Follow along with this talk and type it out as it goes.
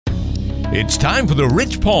It's time for the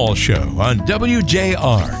Rich Paul Show on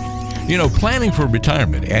WJR. You know, planning for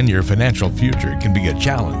retirement and your financial future can be a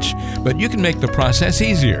challenge, but you can make the process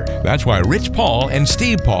easier. That's why Rich Paul and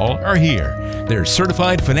Steve Paul are here. They're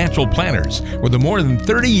certified financial planners with a more than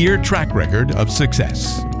 30-year track record of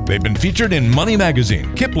success. They've been featured in Money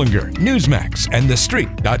Magazine, Kiplinger, Newsmax, and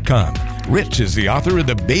TheStreet.com. Rich is the author of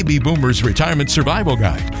the Baby Boomers Retirement Survival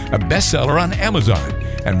Guide, a bestseller on Amazon.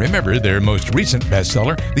 And remember their most recent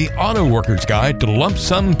bestseller, The Auto Worker's Guide to Lump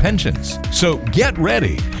Sum Pensions. So get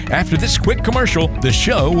ready. After this quick commercial, the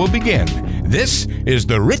show will begin. This is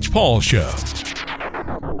The Rich Paul Show.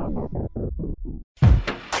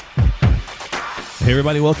 Hey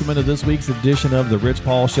everybody, welcome into this week's edition of The Rich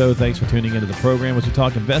Paul Show. Thanks for tuning into the program as we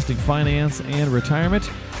talk investing, finance, and retirement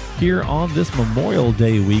here on this Memorial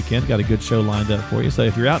Day weekend. Got a good show lined up for you. So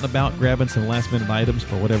if you're out and about grabbing some last-minute items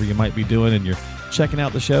for whatever you might be doing and you're checking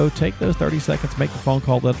out the show, take those 30 seconds, make the phone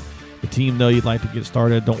call, let the team know you'd like to get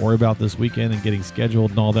started. Don't worry about this weekend and getting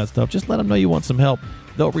scheduled and all that stuff. Just let them know you want some help.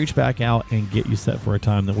 They'll reach back out and get you set for a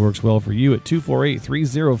time that works well for you at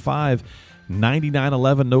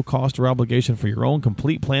 248-305-9911. No cost or obligation for your own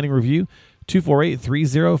complete planning review.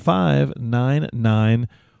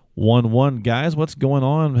 248-305-9911. Guys, what's going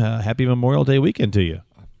on? Happy Memorial Day weekend to you.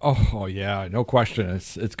 Oh, yeah, no question.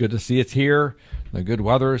 It's good to see it's here. The good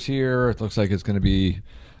weather is here. It looks like it's going to be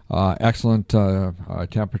excellent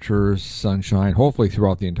temperatures, sunshine, hopefully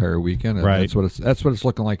throughout the entire weekend. And right. That's what it's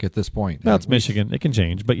looking like at this point. Well, it's Michigan. It can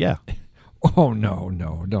change, but yeah. Oh, no. We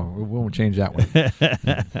won't change that one.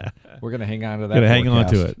 We're going to hang on to that. Going to hang on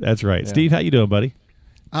to it. That's right. Yeah. Steve, how you doing, buddy?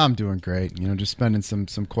 I'm doing great. You know, just spending some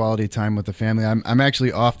quality time with the family. I'm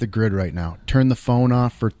actually off the grid right now. Turn the phone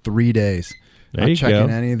off for 3 days. There Not you checking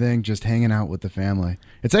go. anything, just hanging out with the family.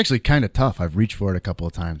 It's actually kind of tough. I've reached for it a couple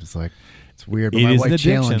of times. It's like, it's weird, but my wife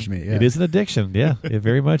challenged me. Yeah. It is an addiction. Yeah, it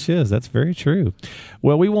very much is. That's very true.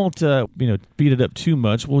 Well, we won't beat it up too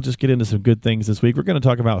much. We'll just get into some good things this week. We're going to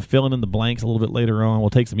talk about filling in the blanks a little bit later on. We'll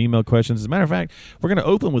take some email questions. As a matter of fact, we're going to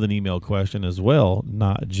open with an email question as well,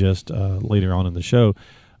 not just later on in the show.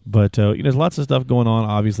 But there's lots of stuff going on,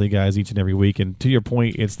 obviously, guys, each and every week. And to your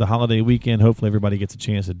point, it's the holiday weekend. Hopefully everybody gets a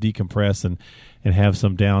chance to decompress and have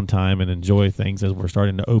some downtime and enjoy things as we're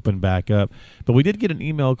starting to open back up. But we did get an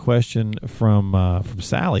email question from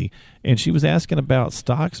Sally, and she was asking about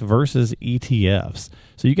stocks versus ETFs.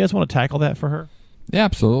 So you guys want to tackle that for her? Yeah,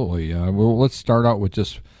 absolutely. Well, let's start out with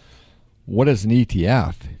just what is an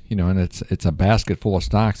ETF? And it's a basket full of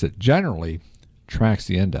stocks that generally tracks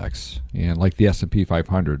the index, and like the S&P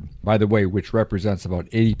 500, by the way, which represents about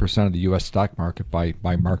 80% of the U.S. stock market by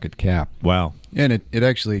market cap. Wow. And it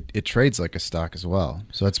actually trades like a stock as well,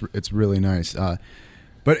 so it's really nice.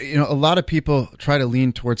 But a lot of people try to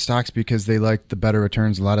lean towards stocks because they like the better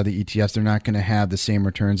returns. A lot of the ETFs, they're not going to have the same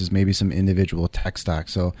returns as maybe some individual tech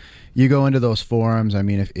stocks. So you go into those forums. I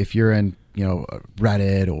mean, if you're in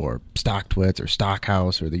Reddit or StockTwits or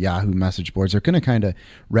Stockhouse or the Yahoo message boards, they're going to kind of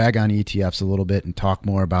rag on ETFs a little bit and talk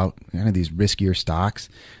more about kind of these riskier stocks.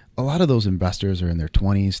 A lot of those investors are in their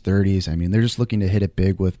 20s, 30s. I mean, they're just looking to hit it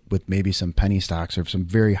big with maybe some penny stocks or some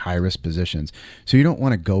very high-risk positions. So you don't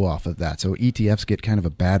want to go off of that. So ETFs get kind of a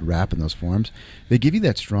bad rap in those forums. They give you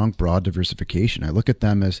that strong, broad diversification. I look at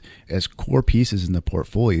them as core pieces in the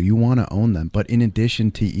portfolio. You want to own them. But in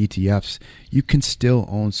addition to ETFs, you can still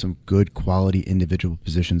own some good quality individual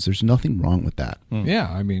positions. There's nothing wrong with that.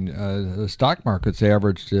 Yeah, I mean, the stock market's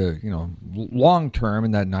averaged, long-term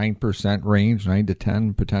in that 9% range, 9 to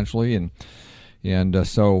 10 potentially. And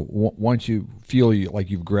so once you feel like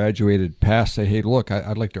you've graduated past, say, hey, look,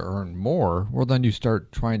 I'd like to earn more, well, then you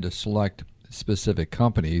start trying to select specific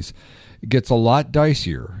companies. It gets a lot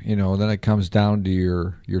dicier, then it comes down to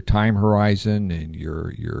your time horizon and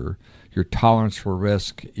your tolerance for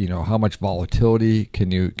risk, how much volatility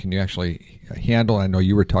can you actually handle. I know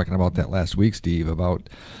you were talking about that last week, Steve, about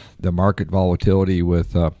the market volatility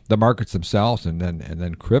with the markets themselves and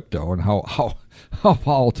then crypto and how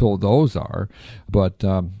volatile those are, but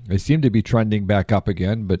they seem to be trending back up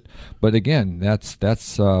again. But again,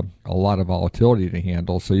 that's a lot of volatility to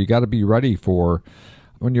handle. So you got to be ready for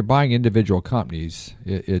when you're buying individual companies.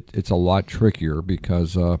 It's a lot trickier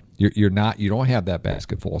because you don't have that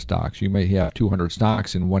basket full of stocks. You may have 200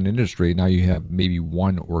 stocks in one industry. Now you have maybe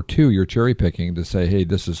one or two you're cherry picking to say, hey,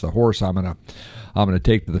 this is the horse I'm gonna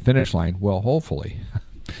take to the finish line. Well, hopefully.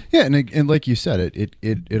 Yeah, and like you said,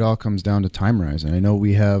 it all comes down to time horizon. I know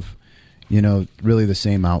we have, really the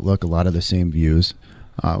same outlook, a lot of the same views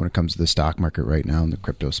when it comes to the stock market right now in the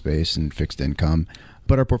crypto space and fixed income,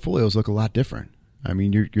 but our portfolios look a lot different. I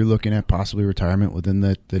mean, you're looking at possibly retirement within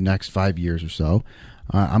the next 5 years or so.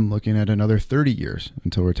 I'm looking at another 30 years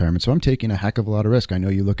until retirement. So I'm taking a heck of a lot of risk. I know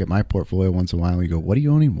you look at my portfolio once in a while and you go, what are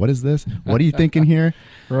you owning? What is this? What are you thinking here?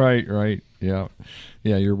 Right. Yeah.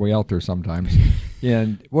 Yeah, you're way out there sometimes.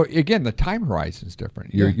 And well, again, the time horizon is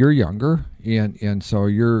different. You're younger, and so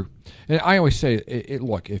you're. And I always say,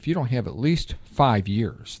 look, if you don't have at least 5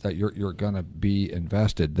 years that you're going to be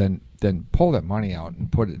invested, then pull that money out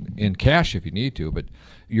and put it in cash if you need to. But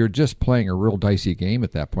you're just playing a real dicey game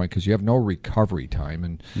at that point because you have no recovery time,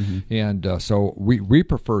 and so we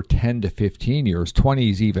prefer 10 to 15 years. 20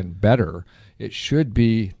 is even better. It should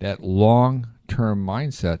be that long-term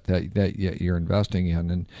mindset that you're investing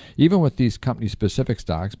in, and even with these company-specific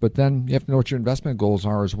stocks. But then you have to know what your investment goals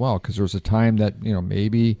are as well, because there's a time that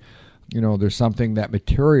maybe there's something that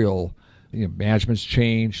material. Management's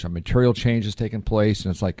changed, some material change has taken place,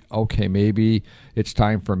 and it's like, okay, maybe it's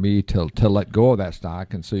time for me to let go of that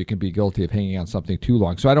stock, and so you can be guilty of hanging on something too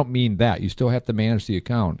long. So I don't mean that. You still have to manage the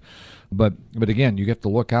account, but again, you have to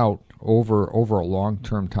look out over a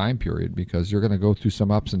long-term time period because you're going to go through some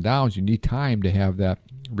ups and downs. You need time to have that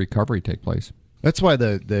recovery take place. That's why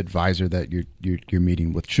the advisor that you're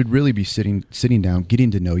meeting with should really be sitting down, getting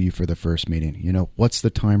to know you for the first meeting. What's the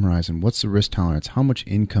time horizon? What's the risk tolerance? How much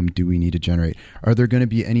income do we need to generate? Are there going to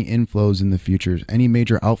be any inflows in the future? Any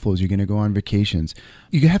major outflows? You're going to go on vacations.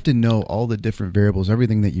 You have to know all the different variables,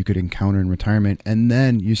 everything that you could encounter in retirement, and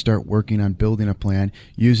then you start working on building a plan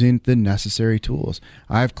using the necessary tools.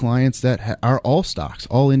 I have clients that are all stocks,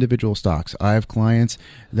 all individual stocks. I have clients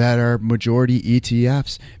that are majority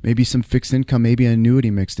ETFs, maybe some fixed income, maybe an annuity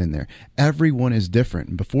mixed in there. Everyone is different.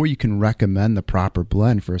 And before you can recommend the proper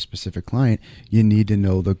blend for a specific client, you need to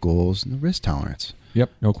know the goals and the risk tolerance. Yep,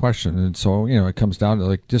 no question. And so, it comes down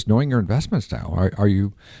to just knowing your investment style. Are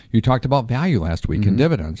you talked about value last week in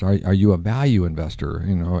dividends. Are you a value investor?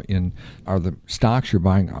 Are the stocks you're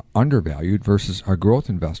buying undervalued versus a growth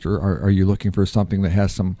investor? Are you looking for something that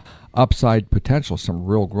has some upside potential, some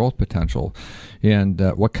real growth potential? And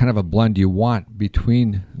what kind of a blend do you want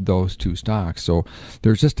between those two stocks? So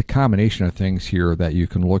there's just a combination of things here that you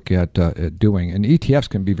can look at doing. And ETFs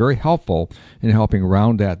can be very helpful in helping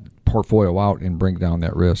round that portfolio out and bring down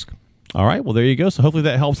that risk. All right. Well, there you go. So hopefully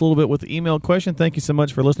that helps a little bit with the email question. Thank you so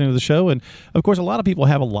much for listening to the show. And, of course, a lot of people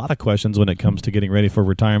have a lot of questions when it comes to getting ready for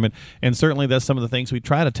retirement. And certainly that's some of the things we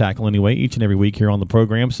try to tackle anyway each and every week here on the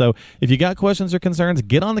program. So if you got questions or concerns,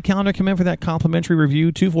 get on the calendar, come in for that complimentary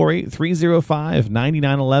review,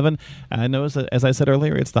 248-305-9911. I know, as I said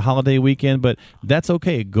earlier, it's the holiday weekend, but that's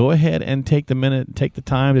okay. Go ahead and take the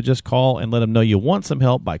time to just call and let them know you want some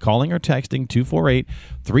help by calling or texting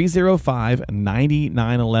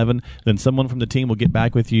 248-305-9911. Then someone from the team will get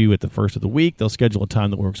back with you at the first of the week. They'll schedule a time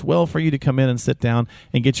that works well for you to come in and sit down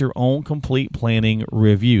and get your own complete planning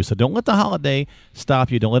review. So don't let the holiday stop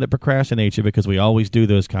you. Don't let it procrastinate you, because we always do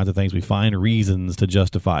those kinds of things. We find reasons to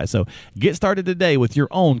justify. So get started today with your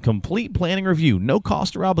own complete planning review. No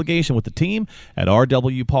cost or obligation with the team at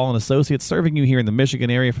R.W. Paul & Associates, serving you here in the Michigan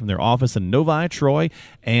area from their office in Novi, Troy,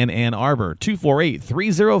 and Ann Arbor.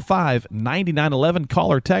 248-305-9911.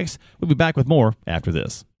 Call or text. We'll be back with more after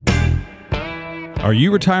this. Are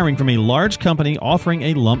you retiring from a large company offering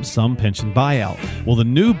a lump sum pension buyout? Well, the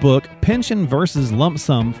new book, Pension versus Lump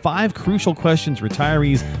Sum, 5 Crucial Questions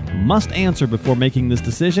Retirees Must Answer Before Making This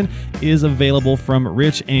Decision, is available from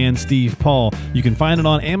Rich and Steve Paul. You can find it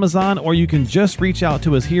on Amazon, or you can just reach out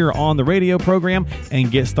to us here on the radio program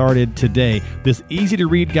and get started today. This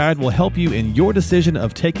easy-to-read guide will help you in your decision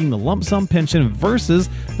of taking the lump sum pension versus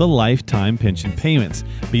the lifetime pension payments.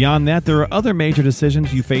 Beyond that, there are other major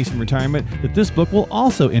decisions you face in retirement that this book will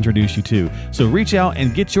also introduce you to. So reach out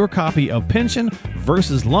and get your copy of Pension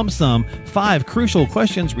versus Lump Sum, 5 Crucial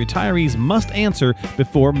Questions Retirees Must Answer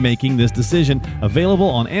Before Making This Decision. Available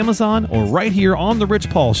on Amazon or right here on The Rich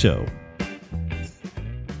Paul Show.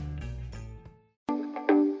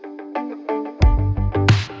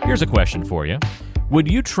 Here's a question for you.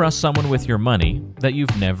 Would you trust someone with your money that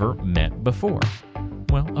you've never met before?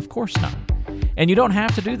 Well, of course not. And you don't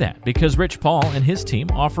have to do that, because Rich Paul and his team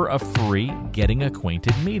offer a free Getting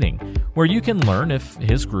Acquainted meeting where you can learn if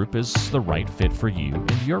his group is the right fit for you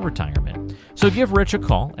and your retirement. So give Rich a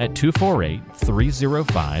call at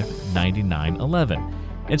 248-305-9911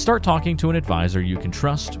 and start talking to an advisor you can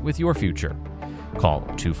trust with your future. Call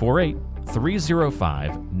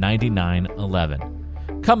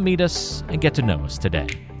 248-305-9911. Come meet us and get to know us today.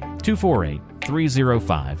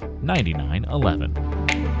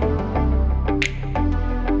 248-305-9911.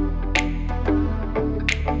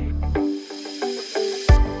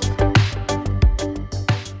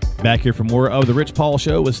 Back here for more of the Rich Paul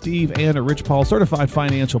Show with Steve and Rich Paul, certified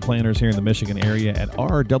financial planners here in the Michigan area at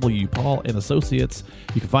R.W. Paul and Associates.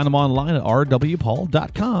 You can find them online at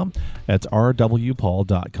rwpaul.com. That's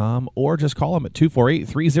rwpaul.com, or just call them at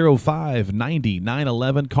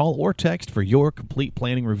 248-305-9911. Call or text for your complete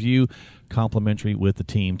planning review, complimentary with the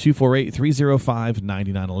team.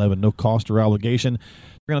 248-305-9911. No cost or obligation.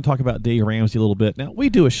 We're going to talk about Dave Ramsey a little bit. Now, we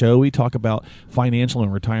do a show. We talk about financial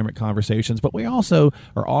and retirement conversations, but we also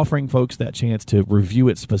are offering folks that chance to review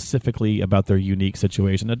it specifically about their unique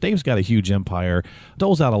situation. Now, Dave's got a huge empire,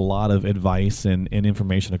 doles out a lot of advice and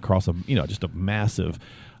information across just a massive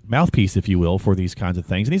mouthpiece, if you will, for these kinds of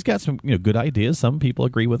things. And he's got some good ideas. Some people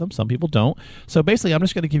agree with him, some people don't. So basically, I'm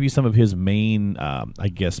just going to give you some of his main,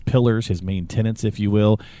 pillars, his main tenets, if you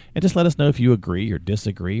will, and just let us know if you agree or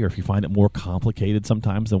disagree, or if you find it more complicated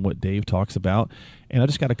sometimes than what Dave talks about. And I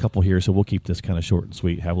just got a couple here, so we'll keep this kind of short and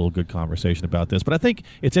sweet, have a little good conversation about this. But I think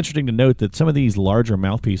it's interesting to note that some of these larger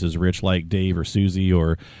mouthpieces, Rich, like Dave or Susie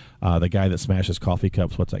or the guy that smashes coffee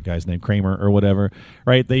cups, what's that guy's name, Kramer or whatever,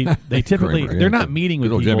 right? They typically, Kramer, they're not meeting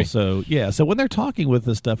with people. Jimmy. So when they're talking with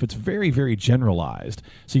this stuff, it's very, very generalized.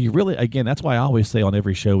 So you really, again, that's why I always say on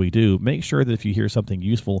every show we do, make sure that if you hear something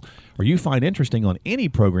useful or you find interesting on any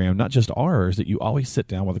program, not just ours, that you always sit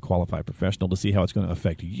down with a qualified professional to see how it's going to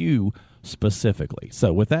affect you specifically.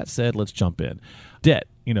 So with that said, let's jump in. Debt,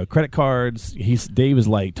 credit cards. Dave is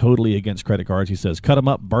like totally against credit cards. He says, cut them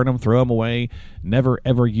up, burn them, throw them away, never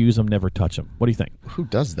ever use them, never touch them. What do you think? Who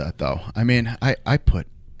does that though? I mean, I put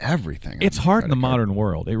everything. It's hard in the modern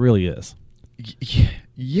world. It really is.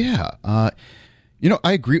 Yeah. I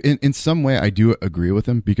agree in some way. I do agree with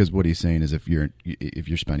him, because what he's saying is if your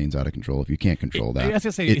spending's out of control, if you can't control that,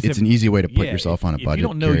 it's an easy way to put yourself on a budget. If you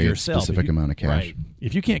don't know carry yourself, a specific amount of cash. Right.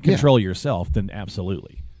 If you can't control yourself, then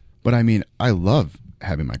absolutely. But I mean, I love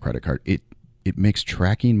having my credit card. It makes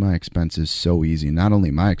tracking my expenses so easy. Not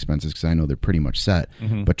only my expenses, because I know they're pretty much set,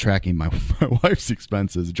 but tracking my wife's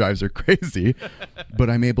expenses drives her crazy.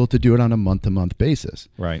 But I'm able to do it on a month-to-month basis.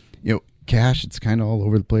 Right. Cash, it's kind of all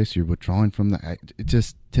over the place. You're withdrawing from that.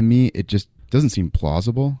 To me, it just doesn't seem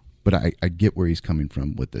plausible. But I get where he's coming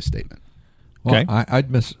from with this statement. Well, Okay. I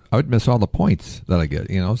would miss all the points that I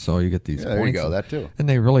get, so you get these points. There you go, that too. And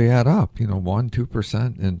they really add up,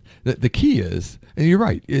 1-2%. And the key is, and you're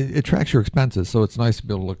right, it tracks your expenses. So it's nice to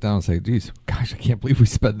be able to look down and say, geez, gosh, I can't believe we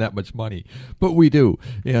spend that much money. But we do.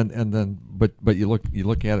 And then, but you look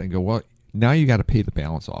at it and go, well, now you got to pay the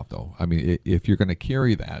balance off, though. I mean, if you're going to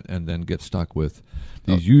carry that and then get stuck with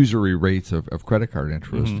these usury rates of credit card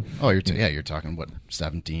interest. Oh, you're talking what,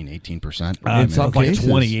 17, 18%? In some like cases,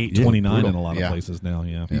 28, 29 in a lot of Yeah. places now.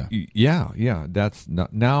 Yeah. Yeah. That's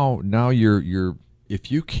not, now you're if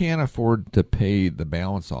you can't afford to pay the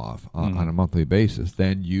balance off on a monthly basis,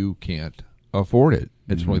 then you can't afford it.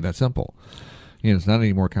 It's really that simple. It's not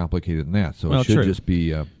any more complicated than that. So it should just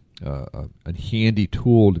be a handy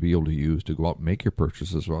tool to be able to use to go out and make your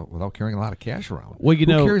purchases without carrying a lot of cash around. Well, Who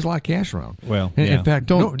carries a lot of cash around? Well, in fact,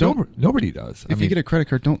 nobody does. If you get a credit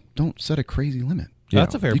card, don't set a crazy limit.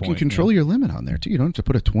 That's a fair You point. can control your limit on there too. You don't have to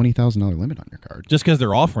put a $20,000 limit on your card. Just because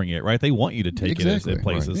they're offering it, right? They want you to take Exactly. it at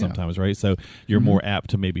places Right, yeah. sometimes, right? So you're more apt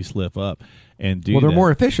to maybe slip up and do Well, they're that. more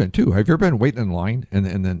efficient too. Have you ever been waiting in line and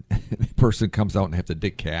then the person comes out and have to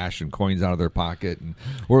dig cash and coins out of their pocket, and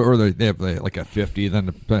or they have like a 50, then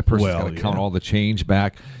the person's got to count all the change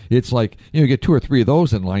back. It's like you get 2 or 3 of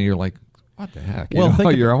those in line, you're like, what the heck?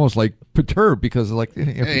 You're almost like perturbed because if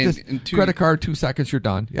you just credit card 2 seconds, you're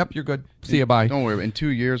done. Yep, you're good. See you, bye. Don't worry. In 2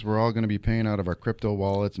 years, we're all going to be paying out of our crypto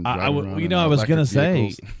wallets and driving around in I was electric going to say,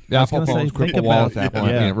 vehicles. Apple phones, crypto wallets, Apple.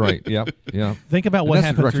 yeah. Right. Yep. Yeah. Think about what That's the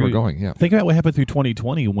happened direction through. we're going. Yeah. Think about what happened through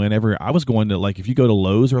 2020. Whenever I was going to, like, if you go to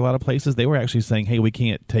Lowe's or a lot of places, they were actually saying, "Hey, we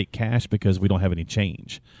can't take cash because we don't have any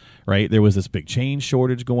change." Right, there was this big change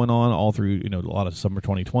shortage going on all through a lot of summer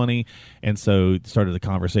 2020, and so it started the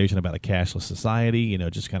conversation about a cashless society.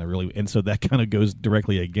 Just kind of really, and so that kind of goes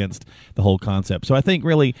directly against the whole concept. So I think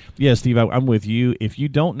really, yeah, Steve, I'm with you. If you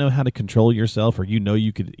don't know how to control yourself, or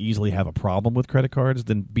you could easily have a problem with credit cards,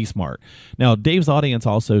 then be smart. Now, Dave's audience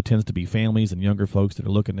also tends to be families and younger folks that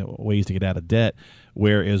are looking at ways to get out of debt.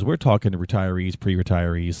 Whereas we're talking to retirees,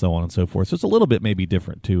 pre-retirees, so on and so forth. So it's a little bit maybe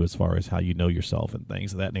different, too, as far as how you know yourself and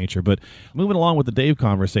things of that nature. But moving along with the Dave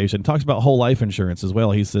conversation, talks about whole life insurance as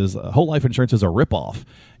well. He says whole life insurance is a ripoff.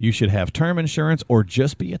 You should have term insurance or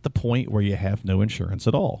just be at the point where you have no insurance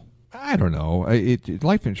at all. I don't know.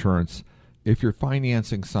 Life insurance, if you're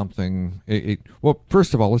financing something, well,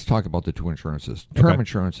 first of all, let's talk about the 2 insurances. Term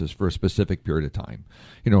insurance is for a specific period of time.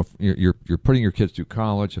 If you're putting your kids through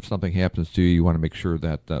college, if something happens to you, you want to make sure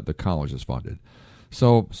that the college is funded.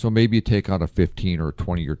 So maybe you take out a 15 or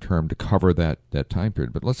 20-year term to cover that time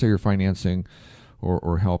period. But let's say you're financing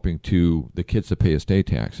or helping the kids to pay estate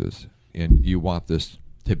taxes, and you want this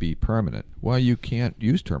to be permanent. Well, you can't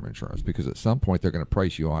use term insurance because at some point they're going to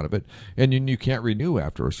price you out of it, and you can't renew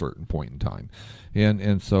after a certain point in time.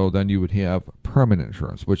 And so then you would have permanent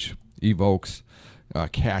insurance, which evokes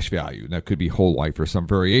cash value. And that could be whole life or some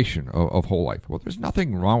variation of whole life. Well, there's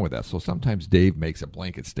nothing wrong with that. So sometimes Dave makes a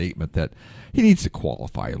blanket statement that he needs to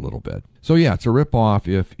qualify a little bit. So yeah, it's a ripoff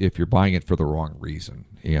if you're buying it for the wrong reason.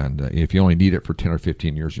 And if you only need it for 10 or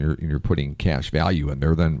 15 years and you're putting cash value in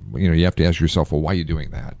there, then you have to ask yourself, well, why are you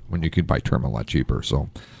doing that when you could buy term a lot cheaper? So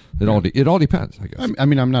it all depends, I guess. I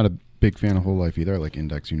mean, I'm not a big fan of whole life either. I like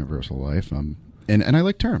index universal life. And I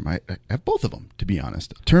like term. I have both of them, to be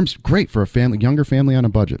honest. Term's great for a younger family on a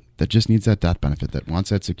budget that just needs that death benefit, that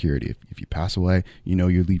wants that security. If you pass away, you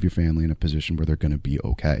leave your family in a position where they're going to be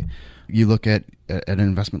okay. You look at an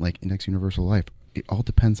investment like index universal life. It all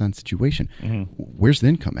depends on situation. Mm-hmm. Where's the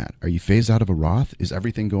income at? Are you phased out of a Roth? Is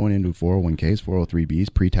everything going into 401ks,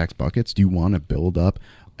 403bs, pre-tax buckets? Do you want to build up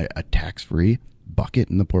a tax-free bucket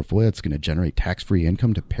in the portfolio that's going to generate tax-free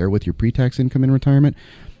income to pair with your pre-tax income in retirement?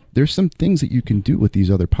 There's some things that you can do with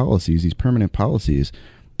these other policies, these permanent policies.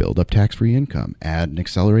 Build up tax-free income, add an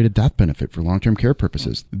accelerated death benefit for long-term care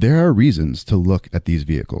purposes. There are reasons to look at these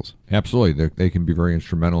vehicles. Absolutely. They can be very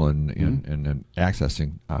instrumental in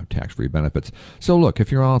accessing tax-free benefits. So look,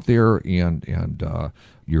 if you're out there and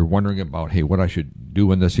you're wondering about, hey, what I should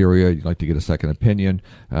do in this area, you'd like to get a second opinion,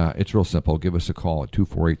 it's real simple. Give us a call at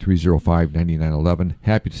 248-305-9911.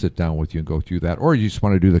 Happy to sit down with you and go through that. Or you just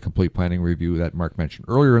want to do the complete planning review that Mark mentioned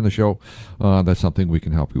earlier in the show, that's something we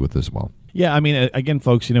can help you with as well. Yeah, I mean, again,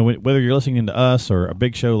 folks, whether you're listening to us or a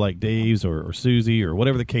big show like Dave's or Susie or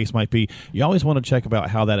whatever the case might be, you always want to check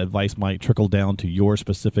about how that advice might trickle down to your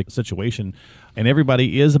specific situation. And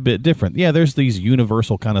everybody is a bit different. Yeah, there's these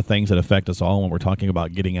universal kind of things that affect us all when we're talking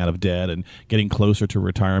about getting out of debt and getting closer to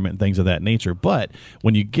retirement and things of that nature. But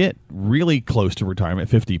when you get really close to retirement,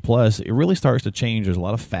 50 plus, it really starts to change. There's a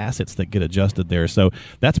lot of facets that get adjusted there. So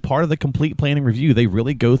that's part of the complete planning review. They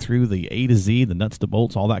really go through the A to Z, the nuts to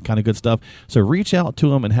bolts, all that kind of good stuff. So reach out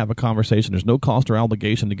to them and have a conversation. There's no cost or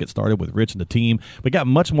obligation to get started with Rich and the team. We got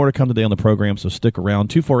much more to come today on the program, so stick around.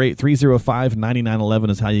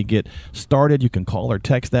 248-305-9911 is how you get started. You can call or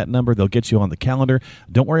text that number. They'll get you on the calendar.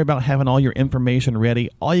 Don't worry about having all your information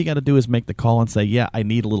ready. All you got to do is make the call and say, yeah, I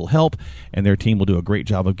need a little help, and their team will do a great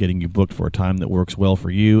job of getting you booked for a time that works well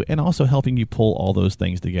for you and also helping you pull all those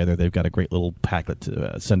things together. They've got a great little packet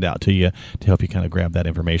to send out to you to help you kind of grab that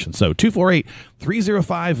information. So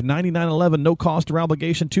 248-305-9911. No cost or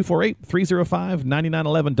obligation.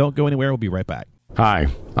 248-305-9911. Don't go anywhere. We'll be right back. Hi,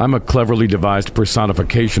 I'm a cleverly devised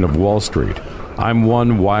personification of Wall Street. I'm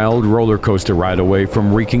one wild roller coaster ride away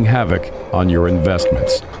from wreaking havoc on your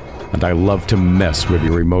investments, and I love to mess with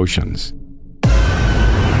your emotions.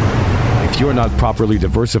 If you're not properly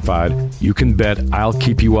diversified, you can bet I'll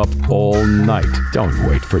keep you up all night. Don't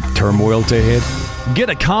wait for turmoil to hit. Get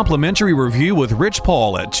a complimentary review with Rich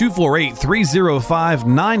Paul at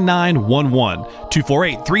 248-305-9911.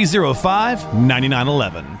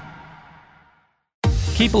 248-305-9911.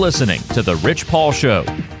 Keep listening to The Rich Paul Show.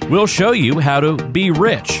 We'll show you how to be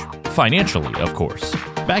rich, financially, of course.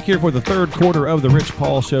 Back here for the third quarter of The Rich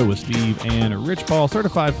Paul Show with Steve and Rich Paul,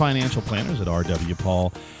 certified financial planners at R.W.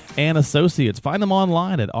 Paul and Associates. Find them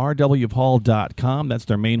online at rwpaul.com. That's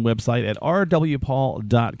their main website at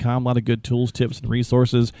rwpaul.com. A lot of good tools, tips, and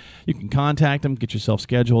resources. You can contact them, get yourself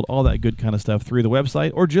scheduled, all that good kind of stuff through the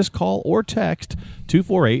website, or just call or text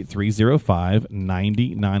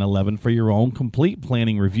 248-305-9911 for your own complete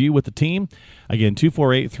planning review with the team. Again,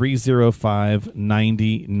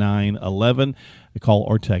 248-305-9911. Call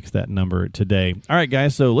or text that number today. All right,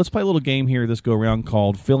 guys, so let's play a little game here this go around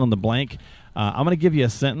called Fill in the Blank. I'm going to give you a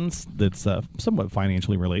sentence that's somewhat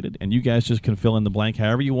financially related, and you guys just can fill in the blank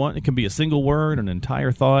however you want. It can be a single word, an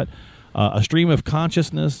entire thought, a stream of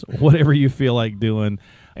consciousness, whatever you feel like doing.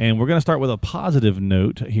 And we're going to start with a positive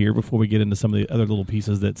note here before we get into some of the other little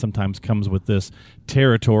pieces that sometimes comes with this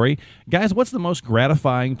territory. Guys, what's the most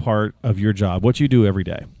gratifying part of your job? What you do every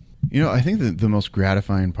day? I think that the most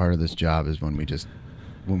gratifying part of this job is when we just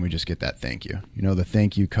get that thank you. The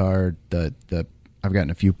thank you card, I've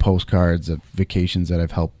gotten a few postcards of vacations that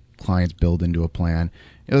I've helped clients build into a plan.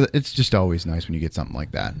 It's just always nice when you get something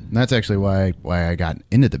like that. And that's actually why I got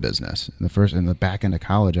into the business. In the back end of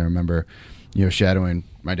college, I remember, shadowing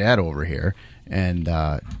my dad over here, and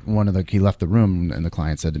he left the room, and the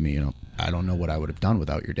client said to me, I don't know what I would have done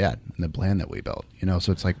without your dad and the plan that we built.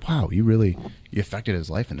 So it's like, wow, you affected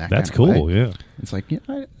his life in that. That's kind of cool. way. Yeah. It's like,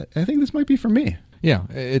 I think this might be for me. Yeah,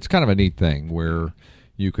 it's kind of a neat thing where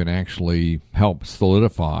you can actually help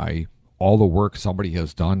solidify all the work somebody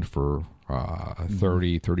has done for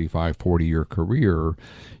 30, 35, 40-year career,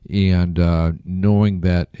 and knowing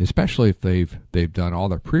that, especially if they've done all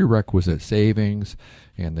their prerequisite savings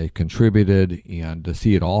and they've contributed, and to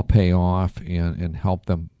see it all pay off and help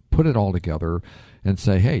them put it all together and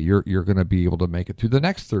say, hey, you're going to be able to make it through the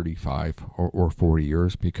next 35 or 40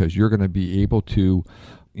 years, because you're going to be able to,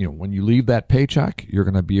 when you leave that paycheck, you're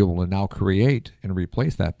going to be able to now create and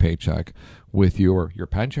replace that paycheck with your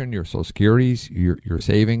pension, your Social Securities, your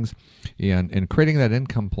savings, and creating that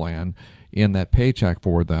income plan in that paycheck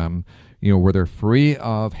for them, where they're free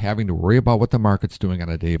of having to worry about what the market's doing on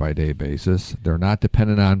a day-by-day basis. They're not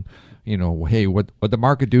dependent on, hey, what the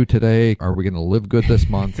market do today? Are we going to live good this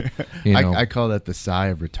month? I call that the sigh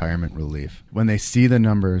of retirement relief. When they see the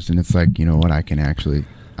numbers and it's like, you know what, I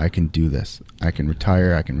can do this. I can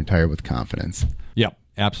retire with confidence. Yep,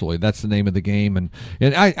 absolutely. That's the name of the game. And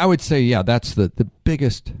I would say, yeah, that's the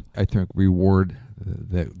biggest, I think, reward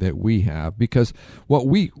that we have, because what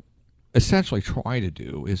we essentially try to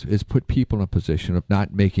do is put people in a position of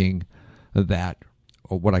not making that,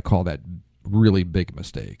 or what I call that, really big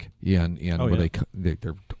mistake where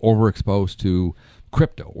they're overexposed to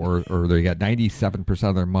crypto, or they got 97%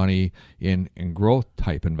 of their money in growth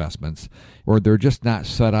type investments, or they're just not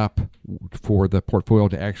set up for the portfolio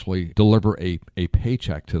to actually deliver a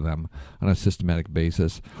paycheck to them on a systematic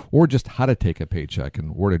basis, or just how to take a paycheck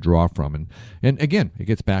and where to draw from. And again, it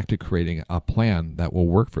gets back to creating a plan that will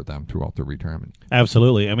work for them throughout their retirement.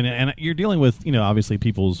 Absolutely. I mean, and you're dealing with, obviously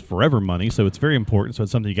people's forever money, so it's very important. So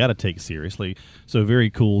it's something you got to take seriously. So very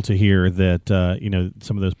cool to hear that,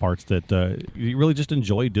 some of those parts that you really just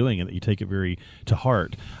enjoy doing and that you take it very to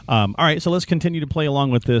heart. All right, so let's continue to play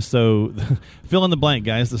along with this. So fill in the blank,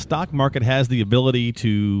 guys. The stock market has the ability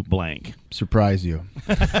to blank. Surprise you.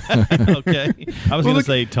 Okay. I was going to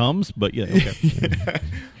say Tums, but yeah. Okay. Yeah.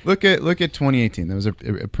 Look at 2018. That was a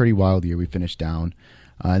pretty wild year. We finished down.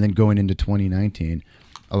 And then going into 2019,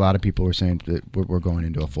 a lot of people were saying that we're going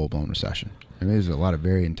into a full-blown recession. I mean, there's a lot of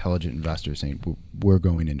very intelligent investors saying we're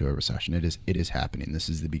going into a recession. It is happening. This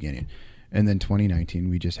is the beginning. And then 2019,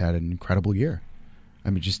 we just had an incredible year.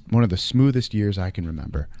 I mean, just one of the smoothest years I can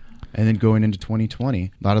remember. And then going into 2020,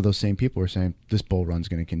 a lot of those same people were saying this bull run's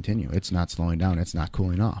going to continue. It's not slowing down. It's not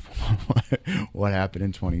cooling off. What happened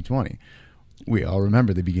in 2020? We all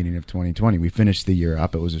remember the beginning of 2020. We finished the year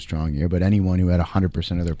up. It was a strong year. But anyone who had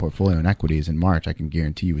 100% of their portfolio in equities in March, I can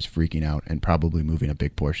guarantee you was freaking out and probably moving a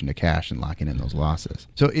big portion to cash and locking in those losses.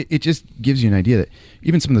 So it just gives you an idea that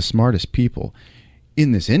even some of the smartest people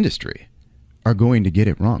in this industry are going to get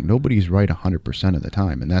it wrong. Nobody's right 100% of the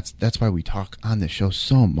time. And that's why we talk on this show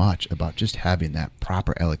so much about just having that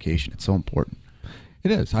proper allocation. It's so important.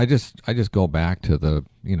 It is. I just go back to the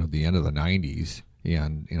end of the 90s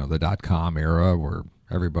and the .com era where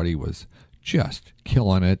everybody was just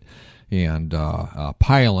killing it and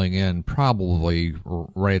piling in probably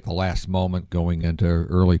right at the last moment going into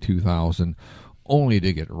early 2000, only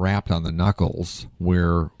to get wrapped on the knuckles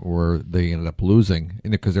where they ended up losing,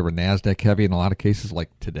 because they were NASDAQ heavy in a lot of cases like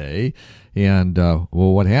today. And,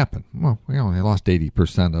 what happened? Well, they lost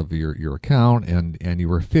 80% of your account, and you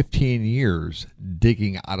were 15 years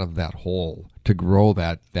digging out of that hole to grow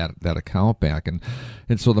that account back. And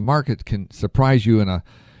so the market can surprise you in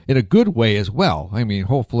a good way as well. I mean,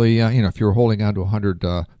 hopefully, if you're holding on to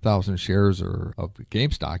 100,000 shares of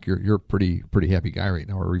GameStop, you're a pretty happy guy right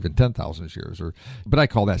now, or even 10,000 shares. But I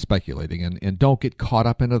call that speculating, and don't get caught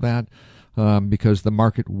up into that, because the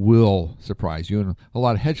market will surprise you. And a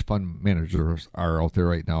lot of hedge fund managers are out there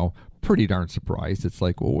right now pretty darn surprised. It's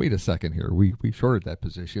like, well, wait a second here. We shorted that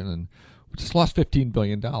position and we just lost $15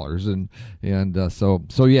 billion.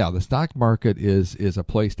 So yeah, the stock market is a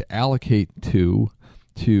place to allocate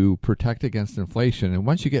to protect against inflation. And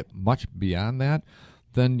once you get much beyond that,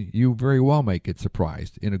 then you very well might get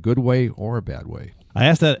surprised in a good way or a bad way. I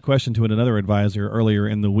asked that question to another advisor earlier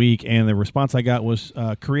in the week, and the response I got was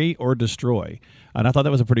create or destroy. And I thought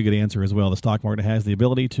that was a pretty good answer as well. The stock market has the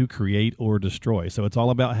ability to create or destroy. So it's all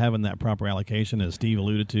about having that proper allocation, as Steve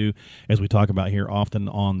alluded to, as we talk about here often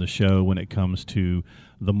on the show when it comes to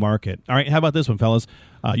the market. All right, how about this one, fellas?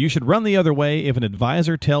 You should run the other way if an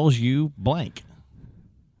advisor tells you blank.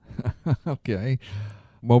 Okay.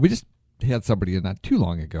 Well, we just had somebody not too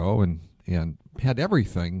long ago and had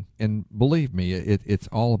everything, and believe me, it's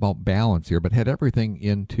all about balance here, but had everything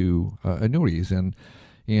into annuities, and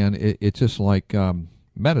it's just like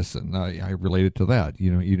medicine. I related to that.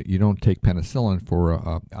 You don't take penicillin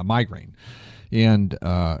for a migraine, And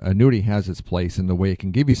annuity has its place in the way it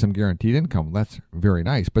can give you some guaranteed income. That's very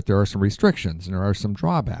nice, but there are some restrictions and there are some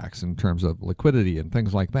drawbacks in terms of liquidity and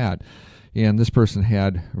things like that. And this person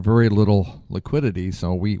had very little liquidity,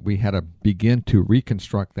 so we had to begin to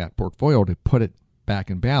reconstruct that portfolio to put it back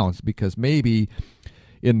in balance, because maybe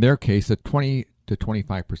in their case a 20 to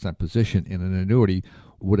 25% position in an annuity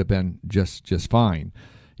would have been just fine.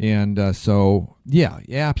 And so, yeah,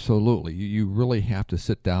 absolutely. You really have to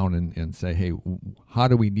sit down and say, hey, how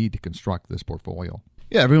do we need to construct this portfolio?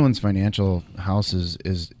 Yeah, everyone's financial house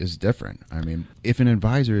is different. I mean, if an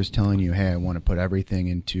advisor is telling you, hey, I want to put everything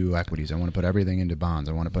into equities, I want to put everything into bonds,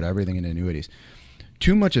 I want to put everything into annuities,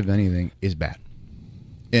 too much of anything is bad.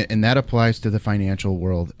 And that applies to the financial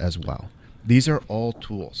world as well. These are all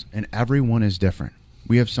tools, and everyone is different.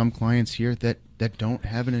 We have some clients here that don't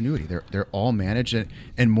have an annuity. They're all managed,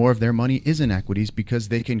 and more of their money is in equities because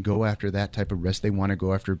they can go after that type of risk. They want to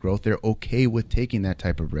go after growth. They're okay with taking that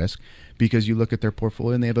type of risk because you look at their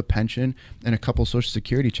portfolio and they have a pension and a couple Social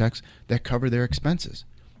Security checks that cover their expenses.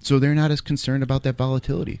 So they're not as concerned about that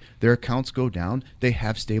volatility. Their accounts go down. They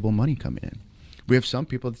have stable money coming in. We have some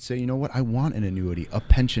people that say, you know what, I want an annuity, a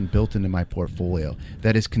pension built into my portfolio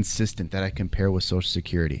that is consistent, that I compare with Social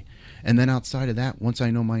Security. And then outside of that, once I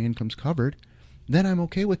know my income's covered, then I'm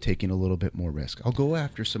okay with taking a little bit more risk. I'll go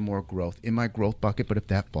after some more growth in my growth bucket, but if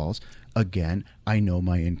that falls, again, I know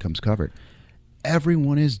my income's covered.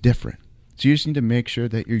 Everyone is different. So you just need to make sure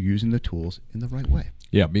that you're using the tools in the right way.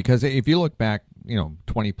 Yeah, because if you look back,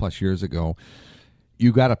 20 plus years ago,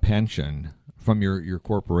 you got a pension from your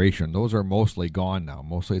corporation. Those are mostly gone now.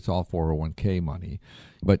 Mostly it's all 401k money.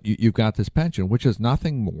 But you've got this pension, which is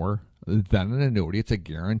nothing more than an annuity. It's a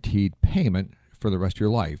guaranteed payment for the rest of your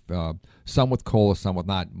life. Some with COLA, some with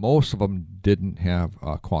not. Most of them didn't have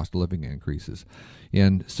cost of living increases.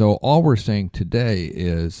 And so all we're saying today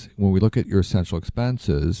is when we look at your essential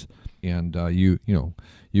expenses and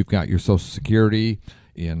you've got your Social Security,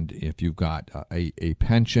 and if you've got a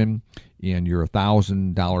pension and you're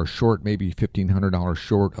 $1,000 short, maybe $1,500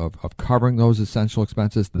 short of covering those essential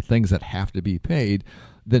expenses, the things that have to be paid,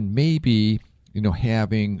 then maybe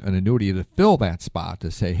having an annuity to fill that spot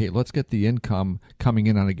to say, hey, let's get the income coming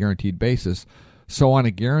in on a guaranteed basis. So on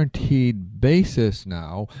a guaranteed basis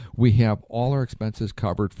now, we have all our expenses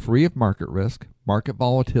covered, free of market risk, market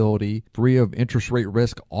volatility, free of interest rate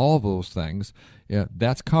risk, all of those things. Yeah,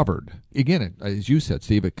 that's covered. Again, as you said,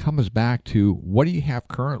 Steve, it comes back to what do you have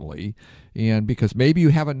currently? And because maybe you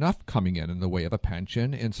have enough coming in the way of a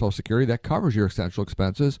pension and Social Security that covers your essential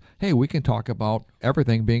expenses, hey, we can talk about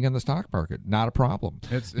everything being in the stock market. Not a problem.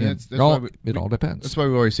 It all depends. That's why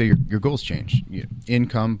we always say your goals change.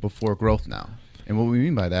 Income before growth now. And what we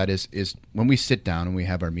mean by that is when we sit down and we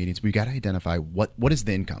have our meetings, we got to identify what is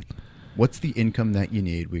the income. What's the income that you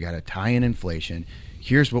need? We got to tie in inflation.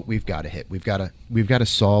 Here's what we've got to hit. We've got to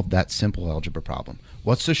solve that simple algebra problem.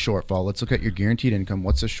 What's the shortfall? Let's look at your guaranteed income.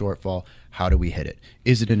 What's the shortfall? How do we hit it?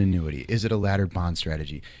 Is it an annuity? Is it a laddered bond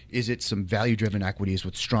strategy? Is it some value-driven equities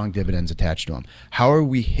with strong dividends attached to them? How are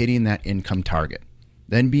we hitting that income target?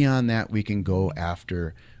 Then beyond that, we can go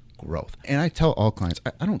after growth. And I tell all clients,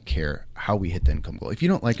 I don't care how we hit the income goal. If you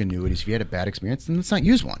don't like annuities, if you had a bad experience, then let's not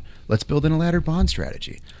use one. Let's build in a laddered bond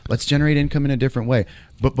strategy. Let's generate income in a different way.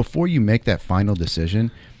 But before you make that final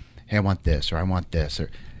decision, hey, I want this, or I want this,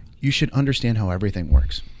 or you should understand how everything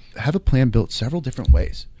works. Have a plan built several different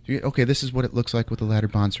ways. Okay, this is what it looks like with the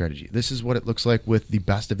laddered bond strategy. This is what it looks like with the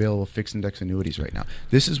best available fixed index annuities right now.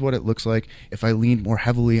 This is what it looks like if I lean more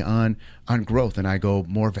heavily on growth and I go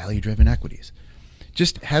more value-driven equities.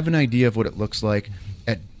 Just have an idea of what it looks like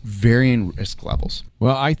at varying risk levels.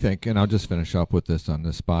 Well, I think, and I'll just finish up with this on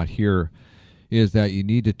this spot here, is that you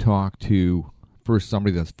need to talk to first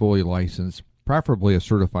somebody that's fully licensed, preferably a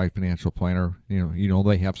certified financial planner.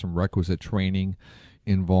 They have some requisite training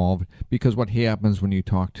involved, because what happens when you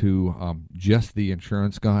talk to just the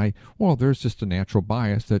insurance guy, well, there's just a natural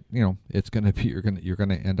bias that it's going to be you're going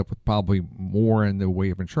to end up with probably more in the way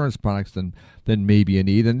of insurance products than maybe you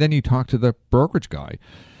need. And then you talk to the brokerage guy,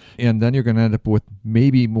 and then you're going to end up with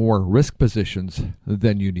maybe more risk positions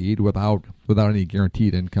than you need without any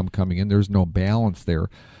guaranteed income coming in. There's no balance there.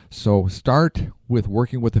 So start with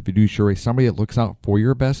working with a fiduciary, somebody that looks out for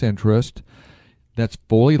your best interest, that's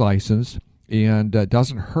fully licensed, and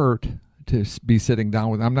doesn't hurt to be sitting down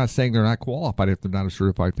with. I'm not saying they're not qualified if they're not a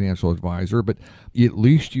certified financial advisor, but at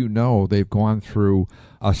least they've gone through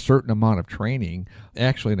a certain amount of training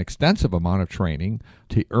actually an extensive amount of training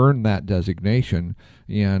to earn that designation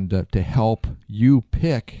and to help you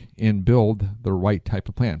pick and build the right type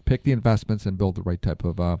of plan. Pick the investments and build the right type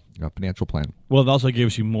of financial plan. Well, it also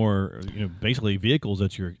gives you more, basically vehicles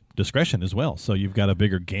at your discretion as well. So you've got a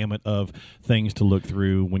bigger gamut of things to look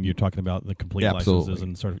through when you're talking about the complete licenses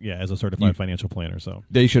and as a certified financial planner. So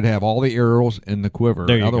they should have all the arrows in the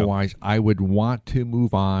quiver. Otherwise, I would want to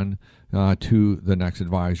move on to the next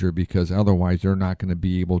advisor, because otherwise they're not going to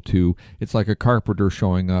be able to. It's like a carpenter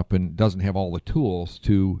showing up and doesn't have all the tools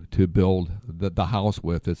to build the house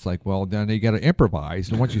with. It's like, well, then you got to improvise,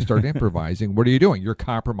 and once you start improvising, what are you doing? You're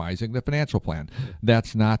compromising the financial plan.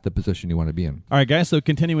 That's not the position you want to be in. All right, guys, so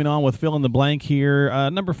continuing on with fill in the blank here.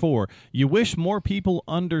 Number 4, you wish more people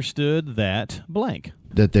understood that blank.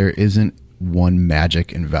 That there isn't one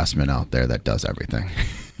magic investment out there that does everything.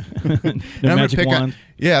 No magic wand.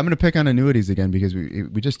 I'm going to pick on annuities again, because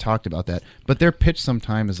we just talked about that. But their pitch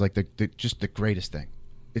sometimes is like just the greatest thing.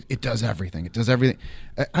 It does everything. It does everything.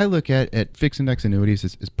 I look at fixed index annuities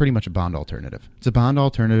as pretty much a bond alternative. It's a bond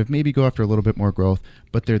alternative. Maybe go after a little bit more growth,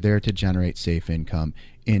 but they're there to generate safe income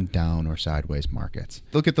in down or sideways markets.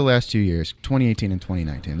 Look at the last 2 years, 2018 and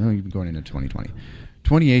 2019. No, you've been going into 2020.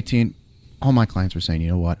 2018, all my clients were saying, you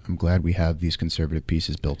know what? I'm glad we have these conservative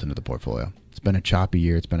pieces built into the portfolio. It's been a choppy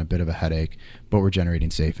year. It's been a bit of a headache, but we're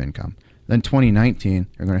generating safe income. Then 2019,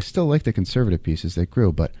 they're going to still like the conservative pieces. They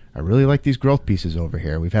grew, but I really like these growth pieces over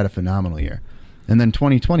here. We've had a phenomenal year. And then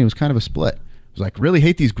 2020 was kind of a split. It was like, really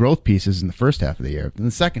hate these growth pieces in the first half of the year. In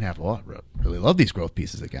the second half, well, I really love these growth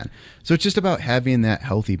pieces again. So it's just about having that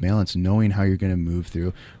healthy balance, knowing how you're going to move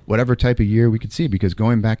through whatever type of year we could see. Because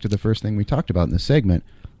going back to the first thing we talked about in this segment,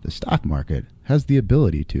 the stock market has the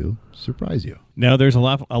ability to surprise you. Now, there's a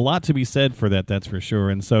lot to be said for that, that's for sure.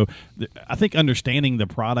 And so I think understanding the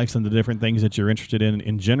products and the different things that you're interested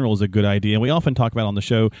in general is a good idea. And we often talk about on the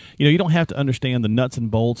show, you don't have to understand the nuts and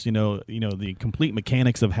bolts, the complete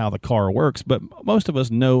mechanics of how the car works, but most of us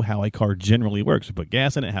know how a car generally works. We put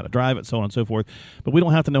gas in it, how to drive it, so on and so forth, but we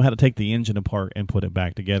don't have to know how to take the engine apart and put it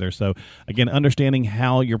back together. So again, understanding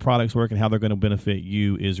how your products work and how they're going to benefit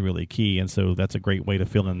you is really key. And so that's a great way to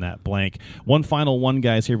fill in that blank. One final one,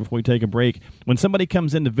 guys, here before we take a break. When somebody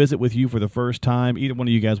comes in to visit with you for the first time, either one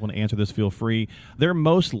of you guys want to answer this, feel free. They're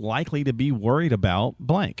most likely to be worried about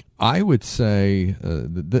blank. I would say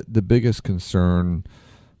the biggest concern,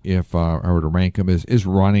 if I were to rank them, is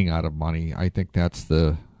running out of money. I think that's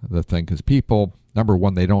the thing, because people, number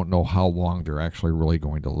one, they don't know how long they're actually really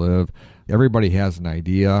going to live. Everybody has an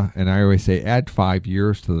idea, and I always say add 5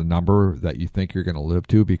 years to the number that you think you're going to live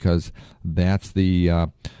to, because that's the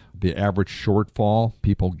average shortfall.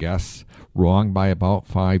 People guess wrong by about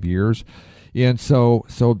 5 years. And so,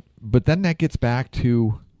 but then that gets back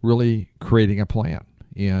to really creating a plan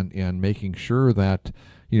and making sure that,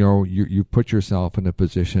 you put yourself in a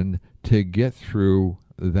position to get through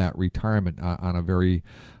that retirement on a very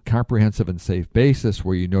comprehensive and safe basis,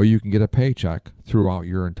 where you can get a paycheck throughout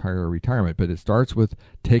your entire retirement. But it starts with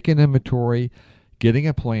taking inventory, getting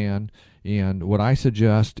a plan. And what I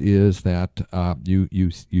suggest is that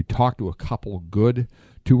you talk to a couple good,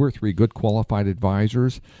 2 or 3 good qualified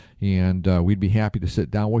advisors, and we'd be happy to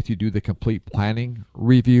sit down with you, do the complete planning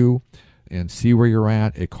review, and see where you're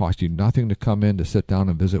at. It costs you nothing to come in to sit down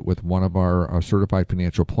and visit with one of our certified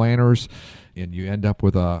financial planners, and you end up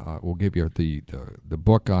with we'll give you the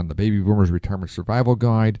book on the Baby Boomers Retirement Survival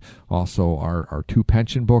Guide, also our 2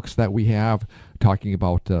 pension books that we have, talking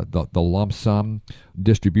about the lump sum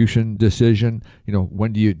distribution decision.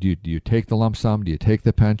 When do you take the lump sum? Do you take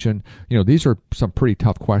the pension? These are some pretty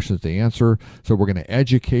tough questions to answer. So we're going to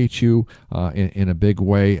educate you in a big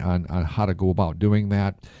way on how to go about doing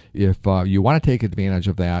that. If you want to take advantage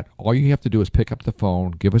of that, all you have to do is pick up the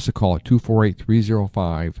phone, give us a call at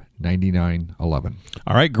 248-305-9911.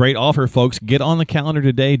 All right, great offer, folks. Get on the calendar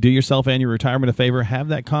today. Do yourself and your retirement a favor. Have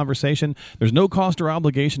that conversation. There's no cost or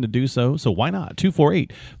obligation to do so why not?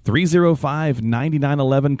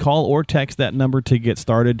 248-305-9911. Call or text that number to get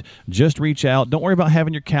started. Just reach out. Don't worry about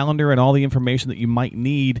having your calendar and all the information that you might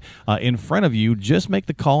need in front of you. Just make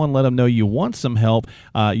the call and let them know you want some help.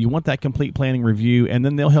 You want that complete planning review, and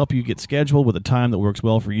then they'll help you get scheduled with a time that works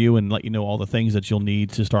well for you and let you know all the things that you'll need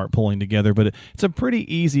to start pulling together. But it's a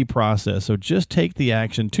pretty easy process, so just take the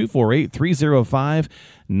action.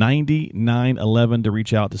 248-305-9911 to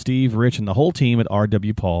reach out to Steve, Rich, and the whole team at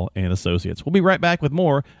R.W. Paul & Associates. We'll be right back with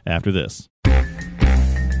more after this.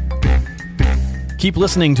 Keep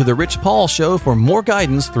listening to The Rich Paul Show for more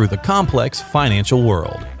guidance through the complex financial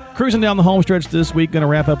world. Cruising down the home stretch this week, going to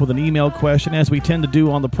wrap up with an email question, as we tend to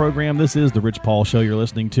do on the program. This is the Rich Paul Show you're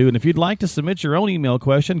listening to, and if you'd like to submit your own email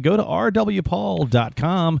question, go to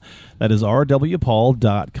rwpaul.com. That is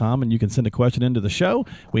rwpaul.com, and you can send a question into the show.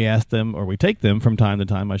 We ask them, or we take them from time to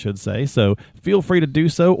time, I should say, so feel free to do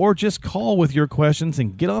so, or just call with your questions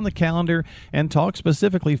and get on the calendar and talk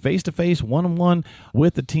specifically face-to-face, one-on-one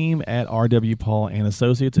with the team at R.W. Paul and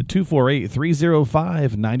Associates at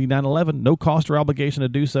 248-305-9911. No cost or obligation to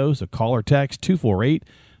do so. So call or text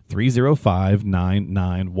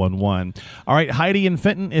 248-305-9911. All right, Heidi in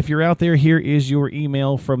Fenton, if you're out there, here is your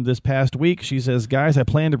email from this past week. She says, guys, I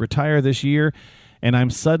plan to retire this year, and I'm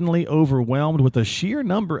suddenly overwhelmed with the sheer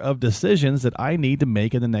number of decisions that I need to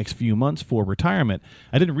make in the next few months for retirement.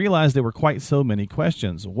 I didn't realize there were quite so many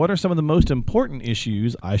questions. What are some of the most important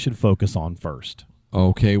issues I should focus on first?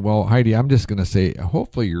 Okay, well, Heidi, I'm just going to say,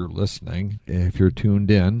 hopefully you're listening if you're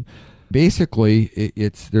tuned in. Basically,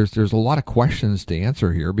 there's a lot of questions to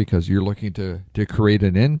answer here because you're looking to create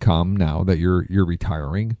an income now that you're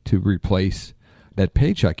retiring to replace that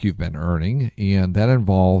paycheck you've been earning, and that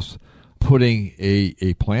involves putting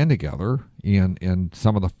a plan together. And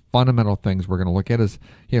some of the fundamental things we're going to look at is,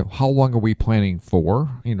 how long are we planning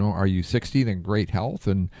for? Are you 60, then great health?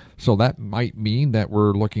 And so that might mean that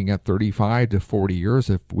we're looking at 35 to 40 years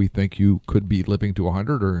if we think you could be living to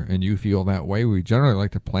 100 and you feel that way. We generally like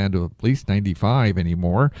to plan to at least 95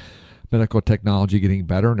 anymore. Medical technology getting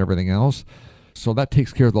better and everything else. So that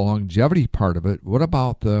takes care of the longevity part of it. What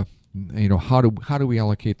about the how do we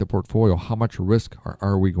allocate the portfolio? How much risk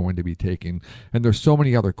are we going to be taking? And there's so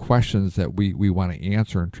many other questions that we want to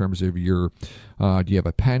answer in terms of your, do you have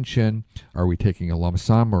a pension? Are we taking a lump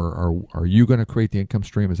sum, or are you going to create the income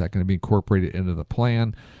stream? Is that going to be incorporated into the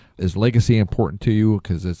plan? Is legacy important to you?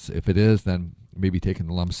 Because if it is, then maybe taking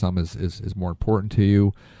the lump sum is more important to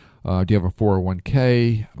you. Do you have a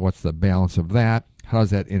 401k? What's the balance of that? How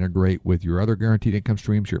does that integrate with your other guaranteed income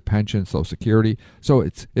streams, your pension, Social Security? So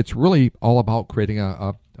it's really all about creating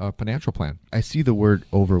a financial plan. I see the word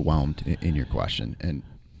overwhelmed in your question. And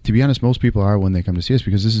to be honest, most people are when they come to see us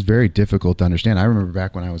because this is very difficult to understand. I remember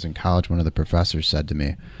back when I was in college, one of the professors said to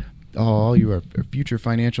me, all you are future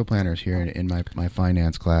financial planners here in my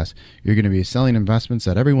finance class. You're going to be selling investments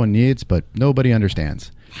that everyone needs, but nobody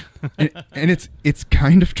understands. and it's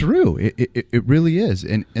kind of true. It really is.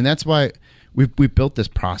 And that's why we've built this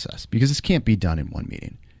process, because this can't be done in one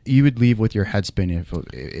meeting. You would leave with your head spinning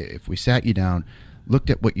if we sat you down, looked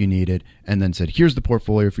at what you needed, and then said, here's the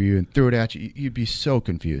portfolio for you, and threw it at you. You'd be so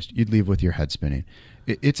confused. You'd leave with your head spinning.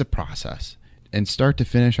 It's a process. And start to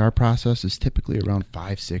finish, our process is typically around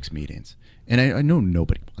 5-6 meetings. And I know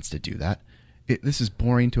nobody wants to do that. This is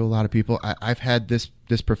boring to a lot of people. I've had this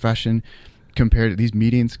profession compared to these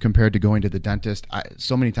meetings compared to going to the dentist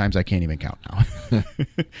so many times I can't even count now.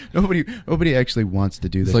 nobody actually wants to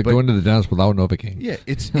do this. It's like going to the dentist without Novocaine. Yeah,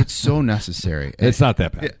 it's so necessary. It's not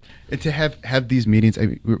that bad. And to have these meetings,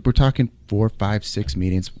 we're talking 4, 5, 6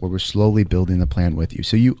 meetings where we're slowly building the plan with you,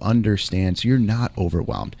 so you understand, so you're not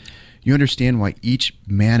overwhelmed. You understand why each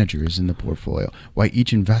manager is in the portfolio, why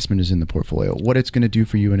each investment is in the portfolio, what it's going to do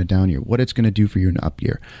for you in a down year, what it's going to do for you in an up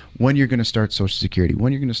year, when you're going to start Social Security,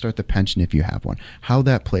 when you're going to start the pension if you have one, how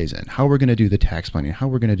that plays in, how we're going to do the tax planning, how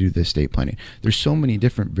we're going to do the estate planning. There's so many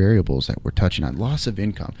different variables that we're touching on. Loss of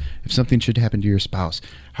income. If something should happen to your spouse,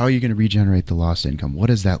 how are you going to regenerate the lost income? What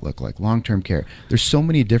does that look like? Long-term care. There's so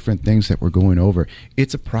many different things that we're going over.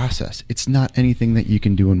 It's a process. It's not anything that you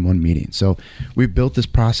can do in one meeting. So we've built this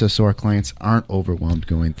process so our clients aren't overwhelmed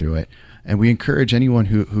going through it. And we encourage anyone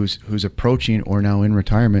who's approaching or now in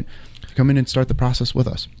retirement to come in and start the process with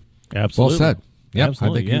us. Absolutely. Well said. Yep,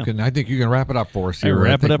 Absolutely, I think you can wrap it up for us here.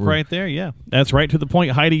 Wrap it up right there, yeah. That's right to the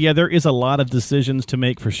point, Heidi. Yeah, there is a lot of decisions to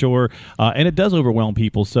make for sure, and it does overwhelm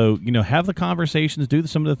people. So, have the conversations, do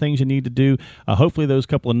some of the things you need to do. Hopefully those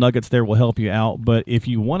couple of nuggets there will help you out. But if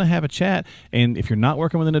you want to have a chat, and if you're not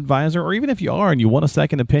working with an advisor, or even if you are and you want a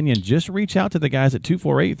second opinion, just reach out to the guys at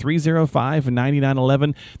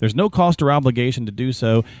 248-305-9911. There's no cost or obligation to do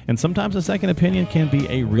so, and sometimes a second opinion can be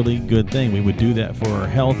a really good thing. We would do that for our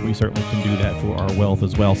health. We certainly can do that for our wealth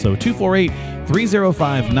as well. So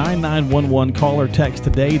 248-305-9911. Call or text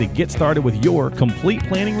today to get started with your complete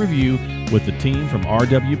planning review with the team from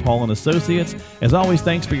R.W. Paul and Associates. As always,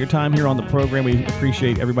 thanks for your time here on the program. We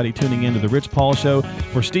appreciate everybody tuning in to the Rich Paul Show.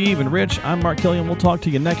 For Steve and Rich, I'm Mark Killian. We'll talk to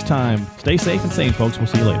you next time. Stay safe and sane, folks. We'll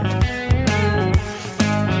see you later.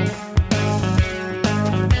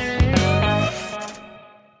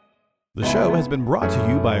 The show has been brought to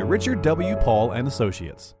you by Richard W. Paul and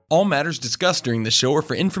Associates. All matters discussed during the show are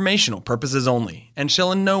for informational purposes only and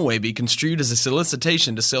shall in no way be construed as a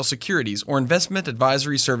solicitation to sell securities or investment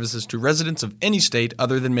advisory services to residents of any state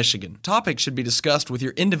other than Michigan. Topics should be discussed with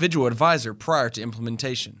your individual advisor prior to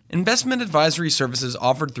implementation. Investment advisory services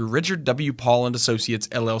offered through Richard W. Paul and Associates,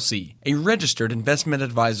 LLC, a registered investment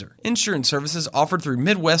advisor. Insurance services offered through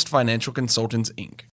Midwest Financial Consultants, Inc.